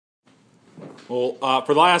Well,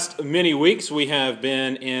 for the last many weeks, we have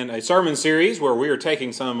been in a sermon series where we are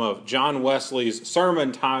taking some of John Wesley's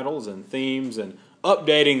sermon titles and themes and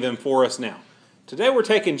updating them for us now. Today we're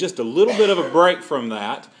taking just a little bit of a break from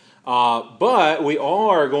that, but we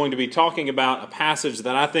are going to be talking about a passage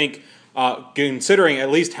that I think, considering at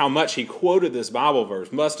least how much he quoted this Bible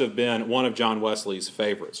verse, must have been one of John Wesley's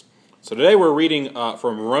favorites. So today we're reading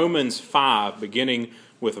from Romans 5, beginning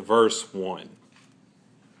with verse 1.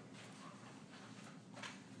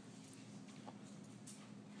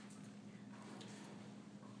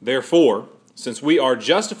 Therefore, since we are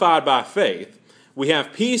justified by faith, we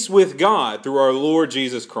have peace with God through our Lord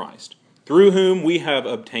Jesus Christ, through whom we have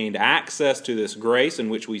obtained access to this grace in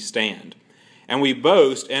which we stand, and we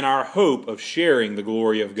boast in our hope of sharing the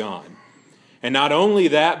glory of God. And not only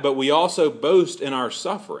that, but we also boast in our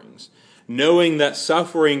sufferings, knowing that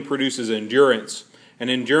suffering produces endurance, and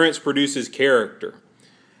endurance produces character,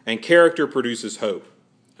 and character produces hope.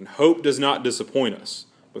 And hope does not disappoint us,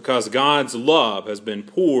 because God's love has been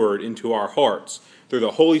poured into our hearts through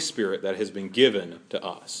the Holy Spirit that has been given to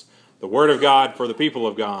us. The Word of God for the people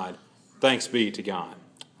of God. Thanks be to God.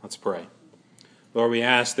 Let's pray. Lord, we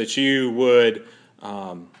ask that you would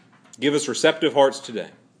give us receptive hearts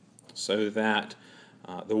today, so that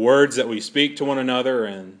the words that we speak to one another,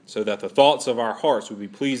 and so that the thoughts of our hearts would be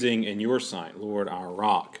pleasing in your sight, Lord, our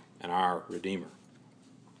rock and our Redeemer.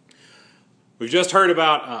 We've just heard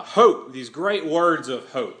about hope, these great words of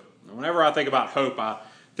hope. And whenever I think about hope, I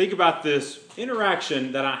think about this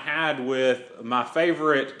interaction that I had with my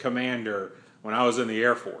favorite commander when I was in the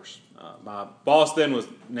Air Force. My boss then was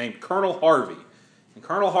named Colonel Harvey. And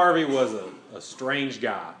Colonel Harvey was a strange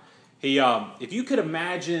guy. He, if you could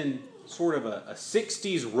imagine sort of a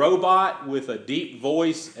 60s robot with a deep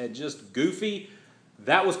voice and just goofy,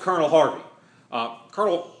 that was Colonel Harvey.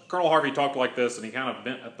 Colonel Harvey talked like this, and he kind of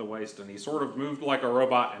bent at the waist, and he sort of moved like a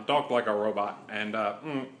robot and talked like a robot,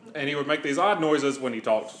 and he would make these odd noises when he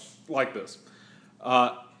talked like this.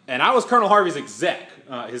 And I was Colonel Harvey's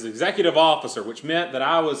his executive officer, which meant that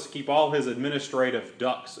I was to keep all his administrative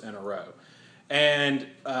ducks in a row. And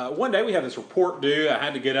one day we had this report due. I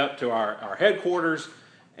had to get up to our headquarters,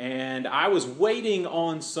 and I was waiting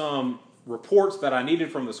on some reports that I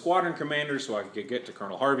needed from the squadron commander so I could get to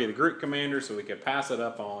Colonel Harvey, the group commander, so we could pass it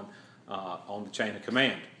up on the chain of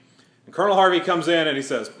command. And Colonel Harvey comes in and he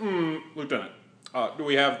says, Lieutenant, do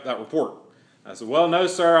we have that report? I said, well, no,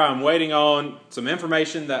 sir, I'm waiting on some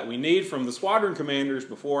information that we need from the squadron commanders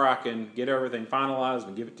before I can get everything finalized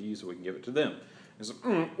and give it to you so we can give it to them. He said,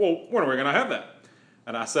 well, when are we going to have that?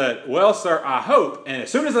 And I said, well, sir, I hope. And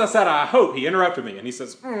as soon as I said I hope, he interrupted me and he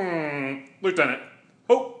says, Lieutenant,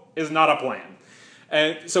 hope is not a plan.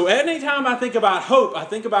 And so anytime I think about hope, I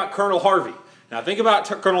think about Colonel Harvey. Now I think about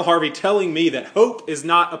Colonel Harvey telling me that hope is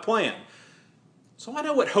not a plan. So I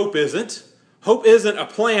know what hope isn't. Hope isn't a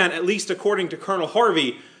plan, at least according to Colonel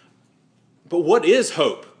Harvey. But what is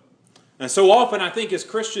hope? And so often I think as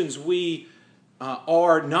Christians we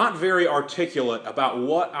are not very articulate about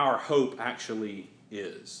what our hope actually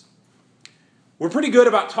is. We're pretty good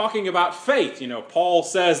about talking about faith. You know, Paul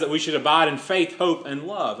says that we should abide in faith, hope, and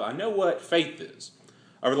love. I know what faith is.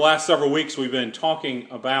 Over the last several weeks, we've been talking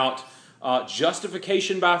about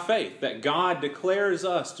justification by faith, that God declares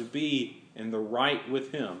us to be in the right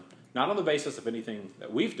with Him, not on the basis of anything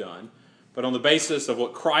that we've done, but on the basis of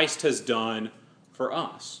what Christ has done for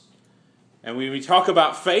us. And when we talk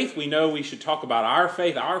about faith, we know we should talk about our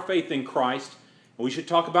faith in Christ, and we should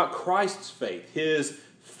talk about Christ's faith, His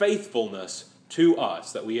faithfulness to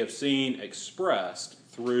us that we have seen expressed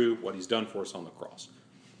through what He's done for us on the cross.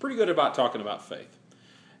 Pretty good about talking about faith.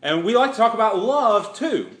 And we like to talk about love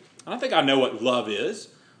too. I think I know what love is.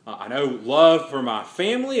 I know love for my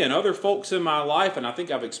family and other folks in my life, and I think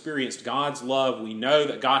I've experienced God's love. We know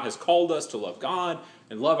that God has called us to love God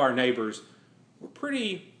and love our neighbors. We're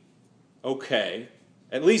pretty okay,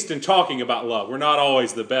 at least in talking about love. We're not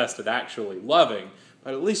always the best at actually loving,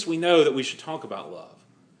 but at least we know that we should talk about love.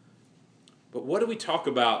 But what do we talk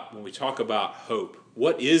about when we talk about hope?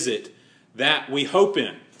 What is it that we hope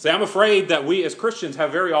in? See, I'm afraid that we as Christians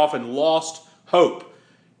have very often lost hope.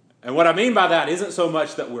 And what I mean by that isn't so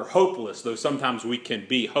much that we're hopeless, though sometimes we can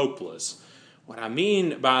be hopeless. What I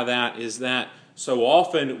mean by that is that so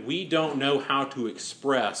often we don't know how to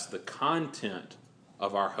express the content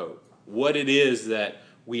of our hope, what it is that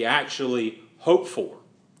we actually hope for,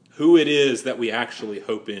 who it is that we actually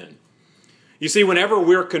hope in. You see, whenever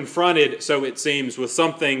we're confronted, so it seems, with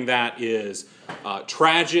something that is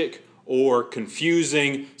tragic or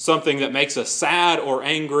confusing, something that makes us sad or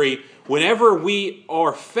angry, whenever we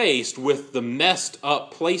are faced with the messed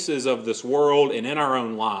up places of this world and in our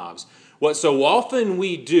own lives, What so often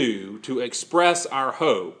we do to express our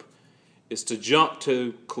hope is to jump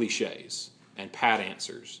to cliches and pat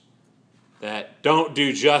answers that don't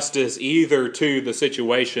do justice either to the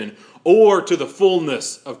situation or to the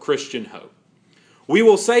fullness of Christian hope. We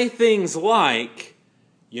will say things like,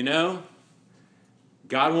 God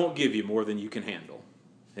won't give you more than you can handle.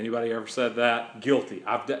 Anybody ever said that? Guilty.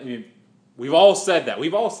 We've all said that.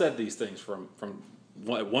 We've all said these things from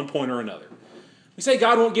at one point or another. We say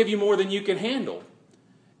God won't give you more than you can handle.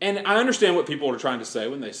 And I understand what people are trying to say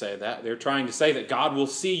when they say that. They're trying to say that God will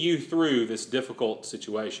see you through this difficult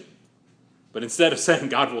situation. But instead of saying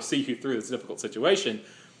God will see you through this difficult situation,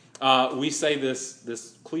 we say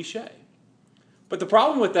this cliche. But the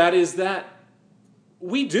problem with that is that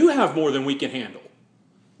we do have more than we can handle.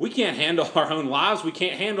 We can't handle our own lives. We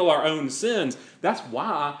can't handle our own sins. That's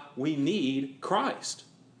why we need Christ.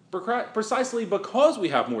 Precisely because we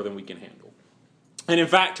have more than we can handle. And in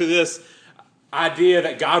fact, to this idea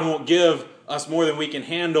that God won't give us more than we can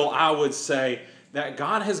handle, I would say that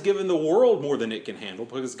God has given the world more than it can handle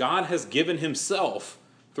because God has given himself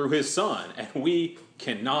through his Son, and we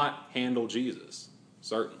cannot handle Jesus,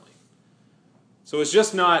 certainly. So it's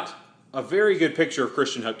just not a very good picture of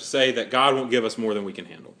Christian hope to say that God won't give us more than we can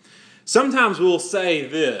handle. Sometimes we'll say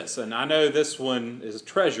this, and I know this one is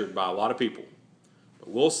treasured by a lot of people, but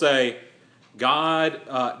we'll say God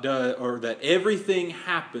or that everything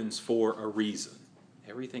happens for a reason.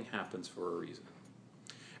 Everything happens for a reason.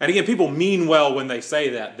 And again, people mean well when they say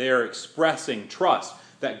that. They're expressing trust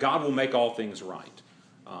that God will make all things right.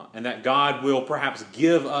 And that God will perhaps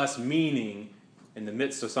give us meaning in the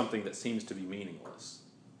midst of something that seems to be meaningless.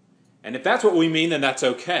 And if that's what we mean, then that's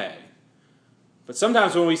okay. But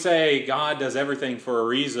sometimes when we say God does everything for a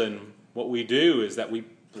reason, what we do is that we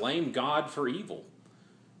blame God for evil.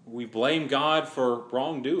 We blame God for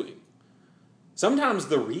wrongdoing. Sometimes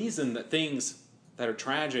the reason that things that are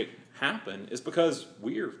tragic happen is because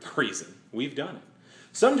we're the reason. We've done it.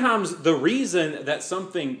 Sometimes the reason that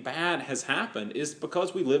something bad has happened is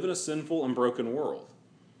because we live in a sinful and broken world,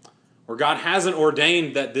 where God hasn't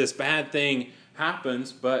ordained that this bad thing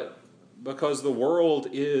happens, but because the world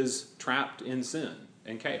is trapped in sin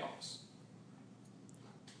and chaos.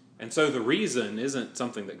 And so the reason isn't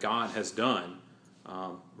something that God has done.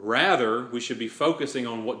 Rather, we should be focusing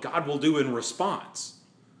on what God will do in response.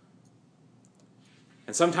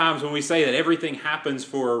 And sometimes when we say that everything happens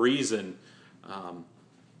for a reason,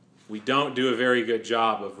 we don't do a very good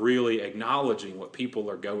job of really acknowledging what people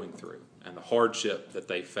are going through and the hardship that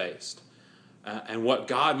they faced and what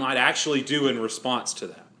God might actually do in response to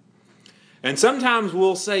that. And sometimes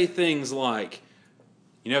we'll say things like,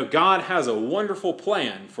 God has a wonderful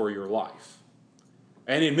plan for your life.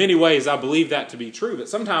 And in many ways, I believe that to be true. But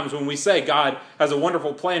sometimes when we say God has a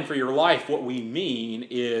wonderful plan for your life, what we mean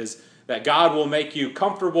is that God will make you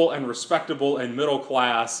comfortable and respectable and middle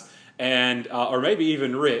class and or maybe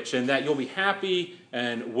even rich, and that you'll be happy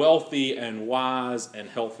and wealthy and wise and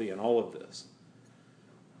healthy and all of this.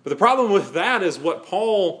 But the problem with that is what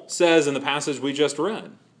Paul says in the passage we just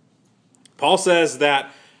read. Paul says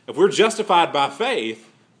that if we're justified by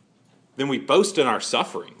faith, then we boast in our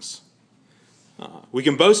sufferings. We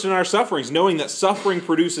can boast in our sufferings, knowing that suffering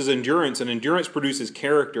produces endurance, and endurance produces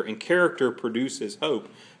character, and character produces hope,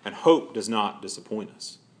 and hope does not disappoint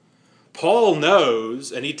us. Paul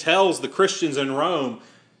knows, and he tells the Christians in Rome,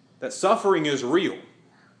 that suffering is real.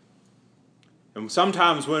 And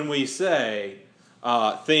sometimes when we say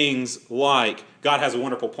things like, God has a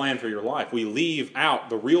wonderful plan for your life, we leave out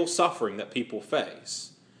the real suffering that people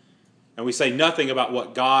face. And we say nothing about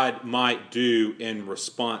what God might do in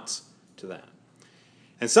response to that.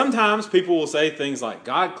 And sometimes people will say things like,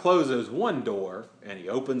 God closes one door and he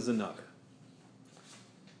opens another.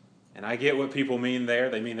 And I get what people mean there.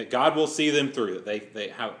 They mean that God will see them through, that they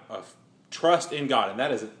have a trust in God, and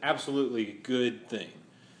that is an absolutely good thing.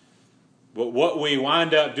 But what we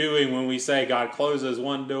wind up doing when we say God closes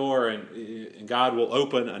one door and God will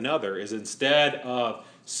open another is instead of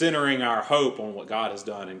centering our hope on what God has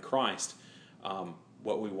done in Christ,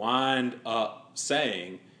 what we wind up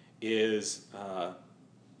saying is,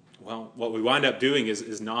 what we wind up doing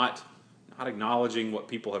is not acknowledging what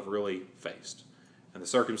people have really faced and the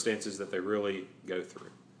circumstances that they really go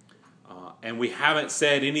through. And we haven't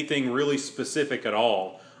said anything really specific at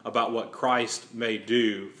all about what Christ may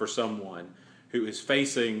do for someone who is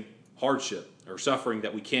facing hardship or suffering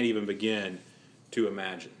that we can't even begin to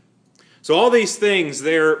imagine. So all these things,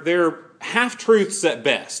 they're half-truths at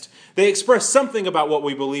best. They express something about what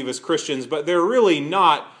we believe as Christians, but they're really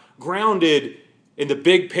not grounded in the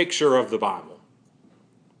big picture of the Bible.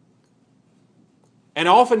 And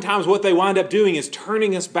oftentimes what they wind up doing is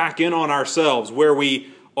turning us back in on ourselves, where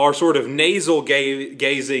we are sort of nasal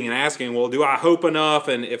gazing and asking, well, do I hope enough?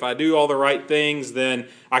 And if I do all the right things, then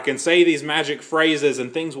I can say these magic phrases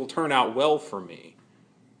and things will turn out well for me.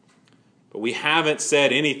 But we haven't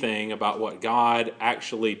said anything about what God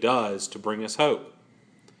actually does to bring us hope.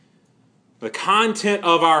 The content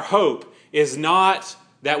of our hope is not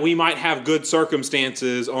that we might have good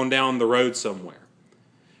circumstances on down the road somewhere.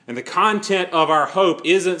 And the content of our hope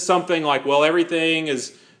isn't something like, well, everything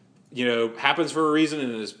is, happens for a reason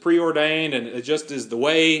and is preordained and it just is the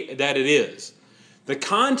way that it is. The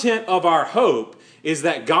content of our hope is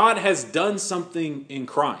that God has done something in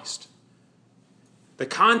Christ. The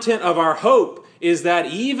content of our hope is that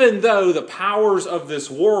even though the powers of this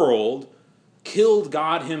world killed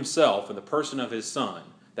God himself in the person of his Son,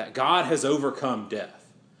 that God has overcome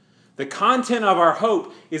death. The content of our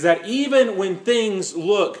hope is that even when things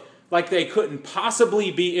look like they couldn't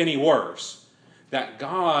possibly be any worse, that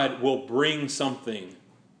God will bring something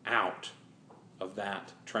out of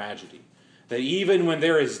that tragedy. That even when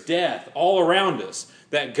there is death all around us,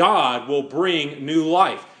 that God will bring new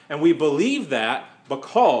life. And we believe that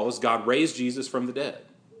because God raised Jesus from the dead.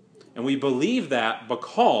 And we believe that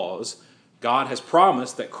because God has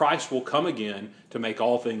promised that Christ will come again to make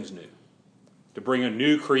all things new, to bring a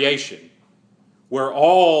new creation, where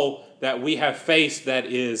all that we have faced that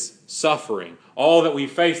is suffering, all that we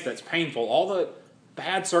face that's painful, all the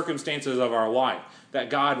bad circumstances of our life, that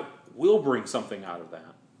God will bring something out of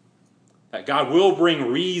that. That God will bring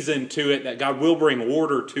reason to it, that God will bring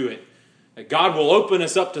order to it, that God will open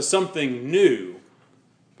us up to something new,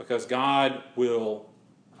 because God will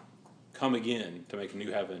come again to make a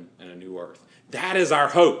new heaven and a new earth. That is our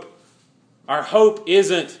hope. Our hope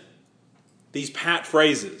isn't these pat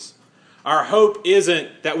phrases. Our hope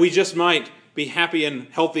isn't that we just might be happy and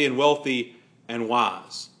healthy and wealthy and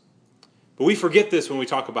wise. But we forget this when we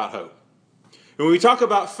talk about hope. And when we talk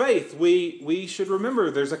about faith, we should remember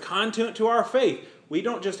there's a content to our faith. We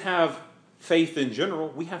don't just have faith in general.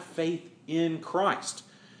 We have faith in Christ.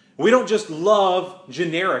 We don't just love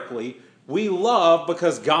generically. We love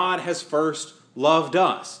because God has first loved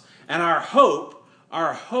us. And our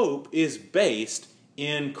hope is based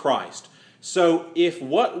in Christ. So if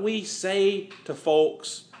what we say to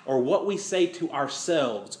folks or what we say to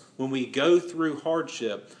ourselves when we go through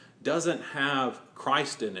hardship doesn't have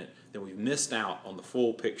Christ in it, then we've missed out on the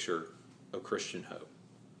full picture of Christian hope.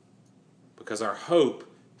 Because our hope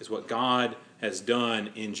is what God has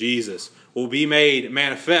done in Jesus will be made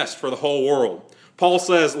manifest for the whole world. Paul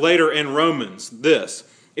says later in Romans this,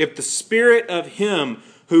 if the Spirit of him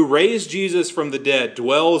who raised Jesus from the dead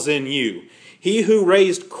dwells in you, he who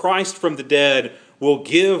raised Christ from the dead will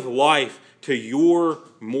give life to your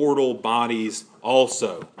mortal bodies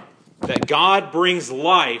also. That God brings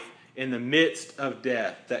life in the midst of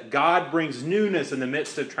death. That God brings newness in the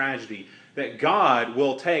midst of tragedy. That God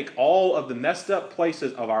will take all of the messed up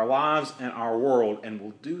places of our lives and our world and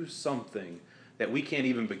will do something that we can't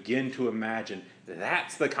even begin to imagine.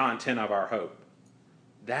 That's the content of our hope.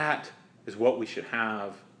 That is what we should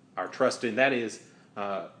have our trust in. That is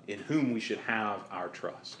in whom we should have our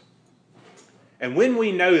trust. And when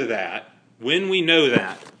we know that,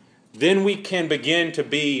 then we can begin to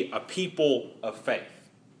be a people of faith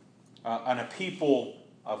and a people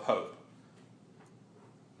of hope.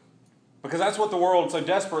 Because that's what the world so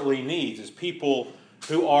desperately needs, is people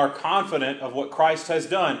who are confident of what Christ has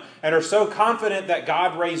done and are so confident that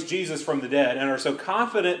God raised Jesus from the dead and are so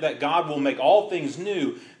confident that God will make all things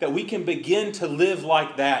new that we can begin to live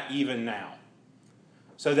like that even now.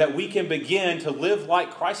 So that we can begin to live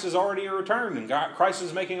like Christ has already returned and Christ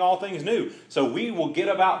is making all things new. So we will get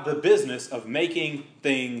about the business of making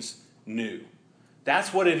things new.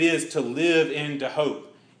 That's what it is to live into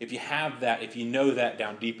hope. If you have that, if you know that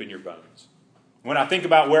down deep in your bones. When I think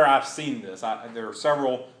about where I've seen this, there are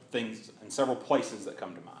several things and several places that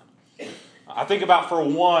come to mind. I think about, for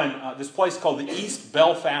one, this place called the East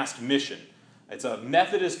Belfast Mission. It's a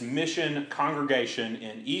Methodist mission congregation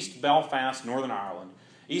in East Belfast, Northern Ireland.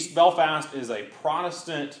 East Belfast is a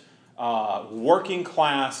Protestant working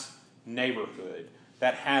class neighborhood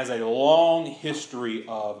that has a long history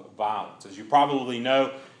of violence. As you probably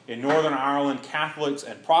know, in Northern Ireland, Catholics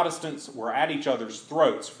and Protestants were at each other's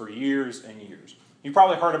throats for years and years. You've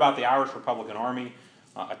probably heard about the Irish Republican Army,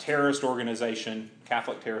 a terrorist organization,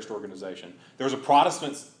 Catholic terrorist organization. There's a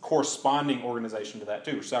Protestant corresponding organization to that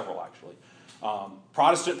too, or several actually.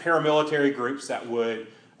 Protestant paramilitary groups that would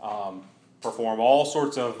perform all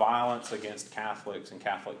sorts of violence against Catholics and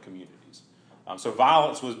Catholic communities. So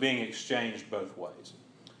violence was being exchanged both ways.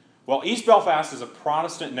 Well, East Belfast is a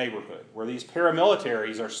Protestant neighborhood where these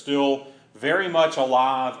paramilitaries are still very much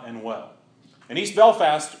alive and well. And East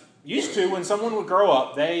Belfast used to, when someone would grow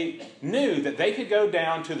up, they knew that they could go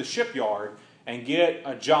down to the shipyard and get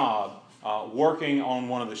a job working on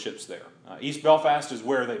one of the ships there. East Belfast is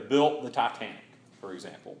where they built the Titanic, for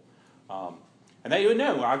example. And they would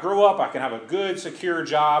know, when I grow up, I can have a good, secure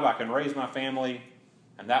job, I can raise my family,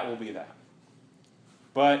 and that will be that.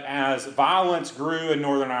 But as violence grew in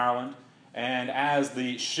Northern Ireland, and as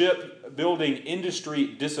the shipbuilding industry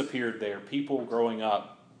disappeared there, people growing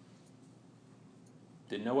up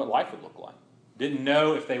didn't know what life would look like, didn't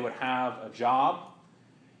know if they would have a job.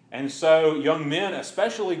 And so young men,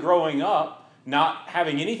 especially growing up, not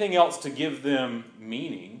having anything else to give them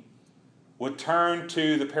meaning, would turn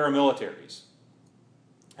to the paramilitaries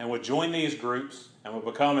and would join these groups and would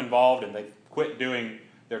become involved, and they quit doing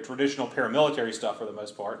their traditional paramilitary stuff for the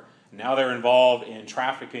most part. Now they're involved in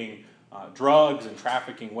trafficking drugs and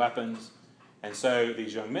trafficking weapons. And so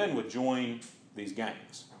these young men would join these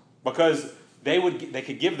gangs because they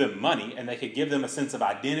could give them money and they could give them a sense of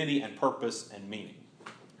identity and purpose and meaning.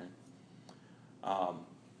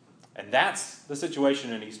 And that's the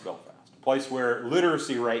situation in East Belfast, a place where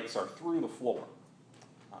literacy rates are through the floor,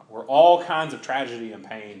 where all kinds of tragedy and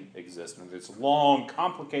pain exist, and this long,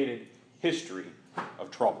 complicated history of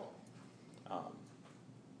trouble.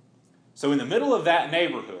 So in the middle of that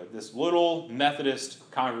neighborhood, this little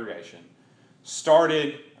Methodist congregation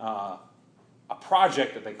started a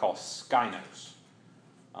project that they call Skynos.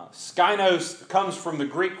 Skynos comes from the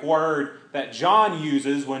Greek word that John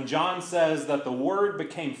uses when John says that the Word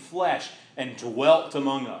became flesh and dwelt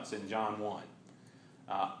among us in John 1.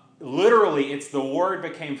 Literally, it's the Word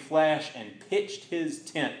became flesh and pitched his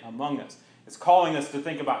tent among us. It's calling us to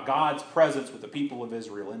think about God's presence with the people of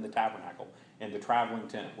Israel in the tabernacle, in the traveling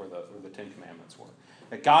tent where the Ten Commandments were.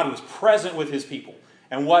 That God was present with his people.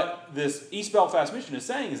 And what this East Belfast mission is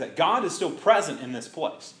saying is that God is still present in this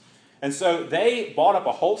place. And so they bought up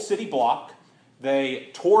a whole city block. They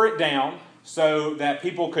tore it down so that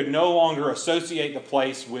people could no longer associate the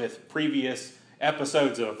place with previous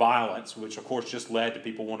episodes of violence, which of course just led to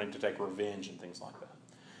people wanting to take revenge and things like that.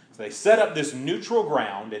 So they set up this neutral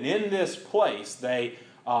ground, and in this place they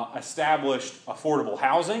established affordable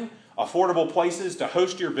housing, affordable places to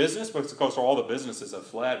host your business, because of course all the businesses have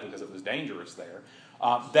fled because it was dangerous there.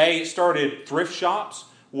 They started thrift shops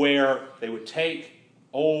where they would take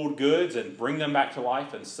old goods and bring them back to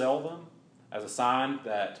life and sell them as a sign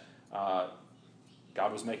that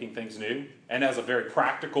God was making things new, and as a very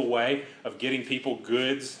practical way of getting people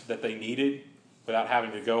goods that they needed without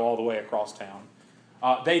having to go all the way across town.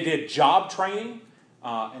 They did job training,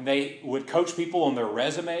 and they would coach people on their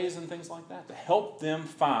resumes and things like that to help them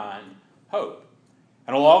find hope.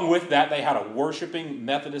 And along with that, they had a worshiping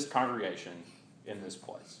Methodist congregation in this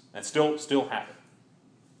place, and still have it.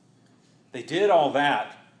 They did all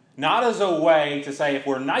that not as a way to say if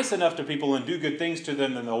we're nice enough to people and do good things to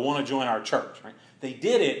them, then they'll want to join our church. Right? They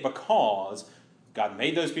did it because God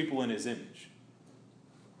made those people in his image.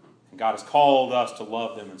 And God has called us to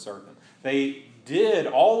love them and serve them. They did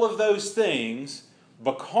all of those things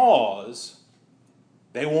because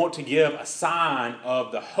they want to give a sign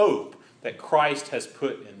of the hope that Christ has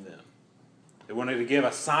put in them. They wanted to give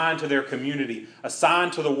a sign to their community, a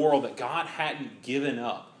sign to the world that God hadn't given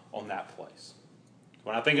up on that place.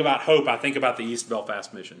 When I think about hope, I think about the East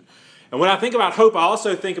Belfast Mission. And when I think about hope, I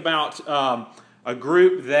also think about a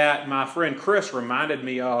group that my friend Chris reminded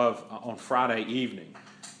me of on Friday evening.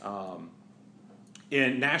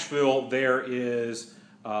 In Nashville, there is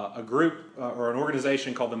a group or an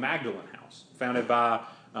organization called the Magdalene House, founded by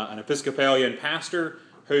an Episcopalian pastor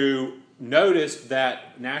who noticed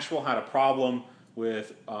that Nashville had a problem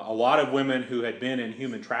with a lot of women who had been in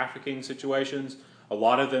human trafficking situations, a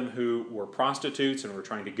lot of them who were prostitutes and were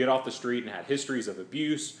trying to get off the street and had histories of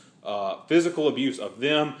abuse, physical abuse of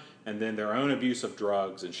them, and then their own abuse of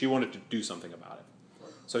drugs, and she wanted to do something about it.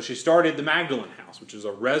 So she started the Magdalene House, which is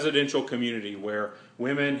a residential community where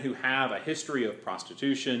women who have a history of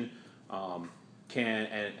prostitution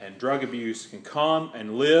and drug abuse can come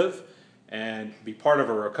and live and be part of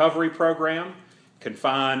a recovery program, can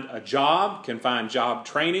find a job, can find job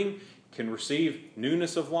training, can receive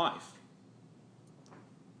newness of life.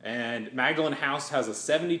 And Magdalene House has a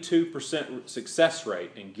 72% success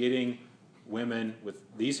rate in getting women with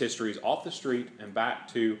these histories off the street and back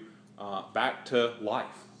to life.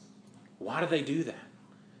 Why do they do that?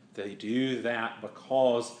 They do that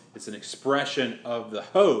because it's an expression of the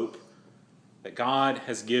hope that God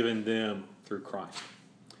has given them through Christ.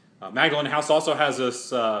 Magdalene House also has this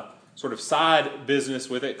sort of side business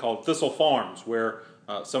with it called Thistle Farms, where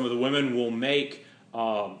Some of the women will make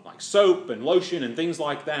like soap and lotion and things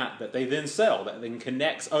like that that they then sell, that then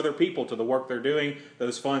connects other people to the work they're doing.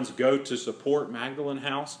 Those funds go to support Magdalene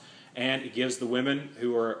House, and it gives the women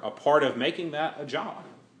who are a part of making that a job.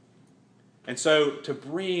 And so to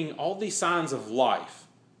bring all these signs of life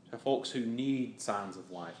to folks who need signs of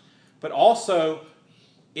life, but also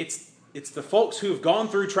it's the folks who have gone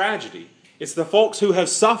through tragedy. It's the folks who have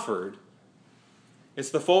suffered. It's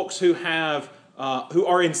the folks who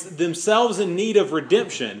are themselves in need of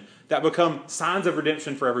redemption that become signs of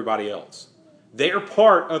redemption for everybody else. They're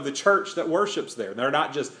part of the church that worships there. They're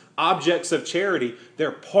not just objects of charity.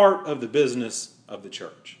 They're part of the business of the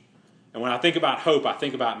church. And when I think about hope, I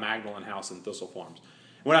think about Magdalene House and Thistle Farms.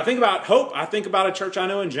 When I think about hope, I think about a church I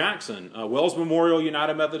know in Jackson, Wells Memorial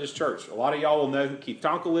United Methodist Church. A lot of y'all will know who Keith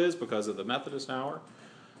Tonkel is because of the Methodist Hour.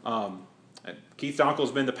 Keith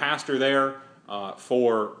Tonkel's been the pastor there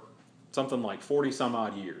for something like 40 some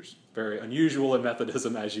odd years. Very unusual in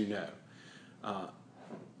Methodism, as you know.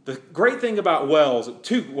 The great thing about Wells,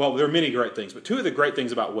 there are many great things, but two of the great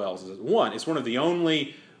things about Wells is, one, it's one of the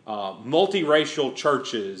only multiracial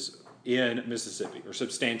churches in Mississippi, or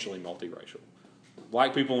substantially multiracial.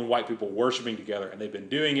 Black people and white people worshiping together, and they've been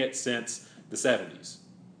doing it since the 70s.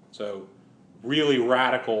 So really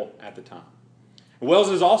radical at the time. Wells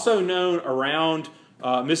is also known around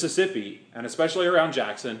Mississippi, and especially around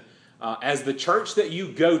Jackson, as the church that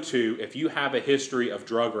you go to if you have a history of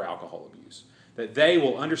drug or alcohol abuse. That they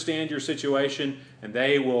will understand your situation, and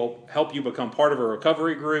they will help you become part of a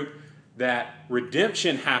recovery group, that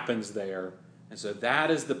redemption happens there, and so that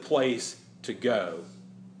is the place to go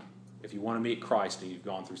if you want to meet Christ and you've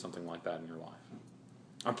gone through something like that in your life.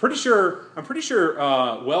 I'm pretty sure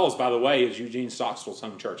Wells, by the way, is Eugene Stockstill's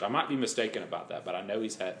home church. I might be mistaken about that, but I know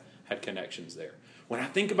he's had connections there. When I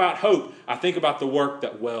think about hope, I think about the work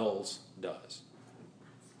that Wells does.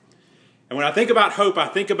 And when I think about hope, I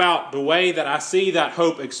think about the way that I see that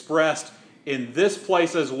hope expressed in this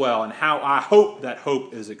place as well, and how I hope that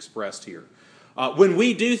hope is expressed here. When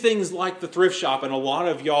we do things like the thrift shop, and a lot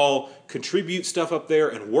of y'all contribute stuff up there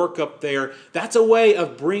and work up there, that's a way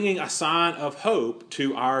of bringing a sign of hope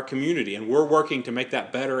to our community. And we're working to make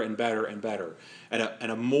that better and better and better, and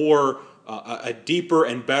a deeper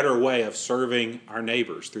and better way of serving our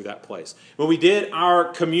neighbors through that place. When we did our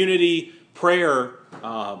community prayer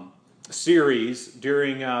series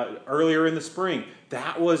during earlier in the spring,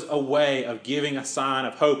 that was a way of giving a sign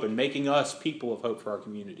of hope and making us people of hope for our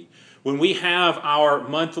community. When we have our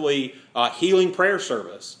monthly healing prayer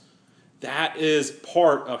service, that is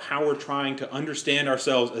part of how we're trying to understand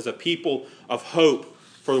ourselves as a people of hope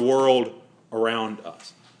for the world around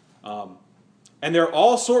us. And there are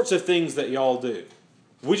all sorts of things that y'all do.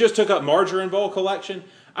 We just took up margarine bowl collection.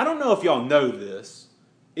 I don't know if y'all know this.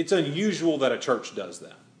 It's unusual that a church does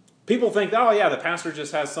that. People think, oh yeah, the pastor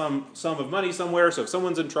just has some sum of money somewhere, so if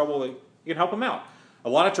someone's in trouble, they can help them out. A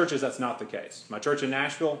lot of churches, that's not the case. My church in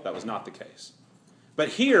Nashville, that was not the case. But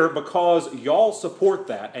here, because y'all support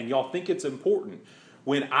that and y'all think it's important,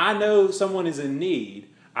 when I know someone is in need,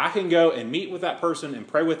 I can go and meet with that person and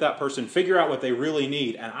pray with that person, figure out what they really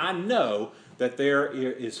need, and I know that there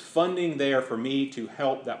is funding there for me to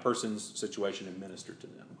help that person's situation and minister to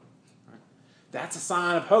them. Right? That's a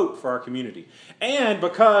sign of hope for our community. And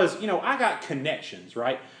because, I got connections,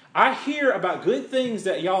 right? I hear about good things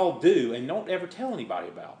that y'all do and don't ever tell anybody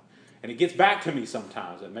about. And it gets back to me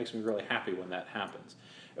sometimes. It makes me really happy when that happens.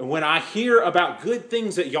 And when I hear about good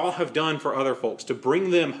things that y'all have done for other folks to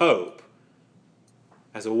bring them hope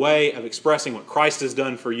as a way of expressing what Christ has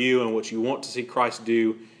done for you and what you want to see Christ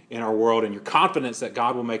do in our world, and your confidence that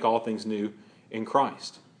God will make all things new in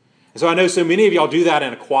Christ. And so I know so many of y'all do that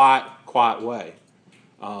in a quiet way.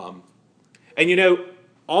 And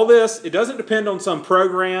all this, it doesn't depend on some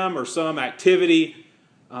program or some activity.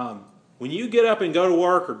 When you get up and go to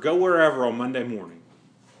work or go wherever on Monday morning,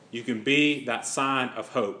 you can be that sign of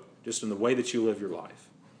hope just in the way that you live your life.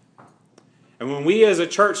 And when we as a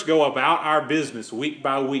church go about our business week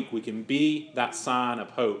by week, we can be that sign of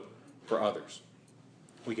hope for others.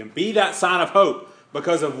 We can be that sign of hope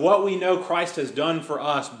because of what we know Christ has done for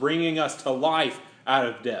us, bringing us to life out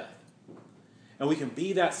of death. And we can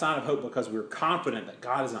be that sign of hope because we're confident that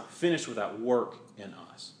God is not finished with that work in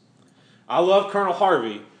us. I love Colonel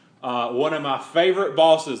Harvey, one of my favorite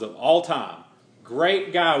bosses of all time.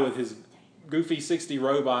 Great guy with his goofy 60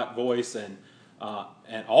 robot voice and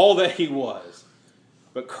all that he was.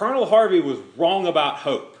 But Colonel Harvey was wrong about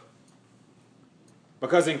hope.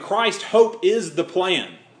 Because in Christ, hope is the plan.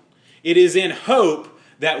 It is in hope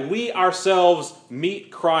that we ourselves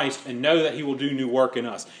meet Christ and know that he will do new work in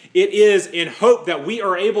us. It is in hope that we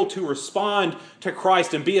are able to respond to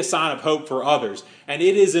Christ and be a sign of hope for others. And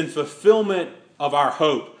it is in fulfillment of our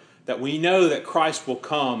hope that we know that Christ will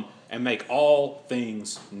come and make all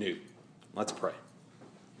things new. Let's pray.